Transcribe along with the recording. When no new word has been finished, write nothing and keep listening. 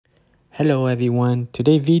Hello everyone,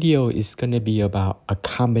 today's video is going to be about a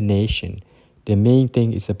combination. The main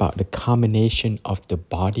thing is about the combination of the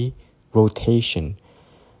body rotation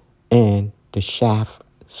and the shaft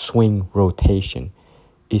swing rotation.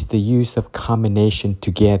 It's the use of combination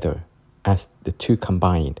together as the two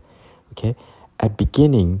combined. Okay, at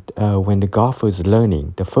beginning when the golfer is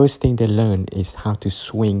learning, the first thing they learn is how to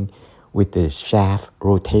swing with the shaft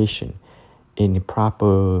rotation in a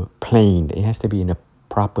proper plane. It has to be in a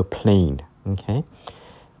proper plane. Okay,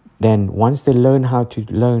 then once they learn how to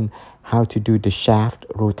do the shaft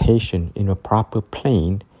rotation in a proper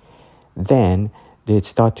plane, then they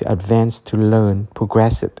start to advance to learn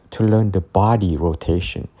progressive to learn the body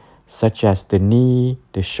rotation, such as the knee,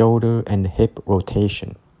 the shoulder, and the hip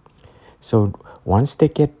rotation. So once they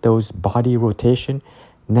get those body rotation,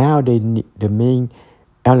 now they need the main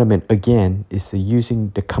element again is using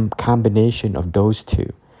the combination of those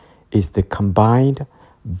two. Is the combined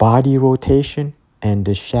body rotation and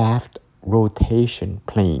the shaft rotation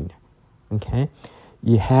plane. Okay,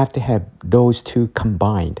 you have to have those two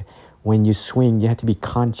combined. When you swing, you have to be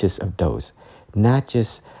conscious of those. Not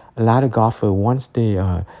just a lot of golfers, once they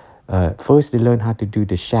first they learn how to do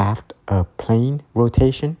the shaft plane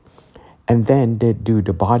rotation, and then they do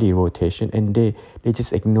the body rotation, and they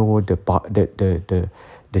just ignore the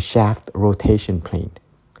shaft rotation plane.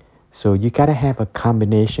 So you gotta have a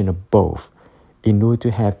combination of both in order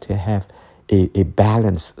to have a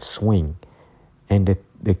balanced swing. And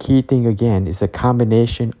the key thing again is a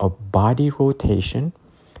combination of body rotation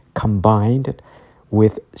combined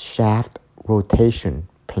with shaft rotation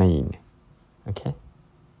plane. Okay.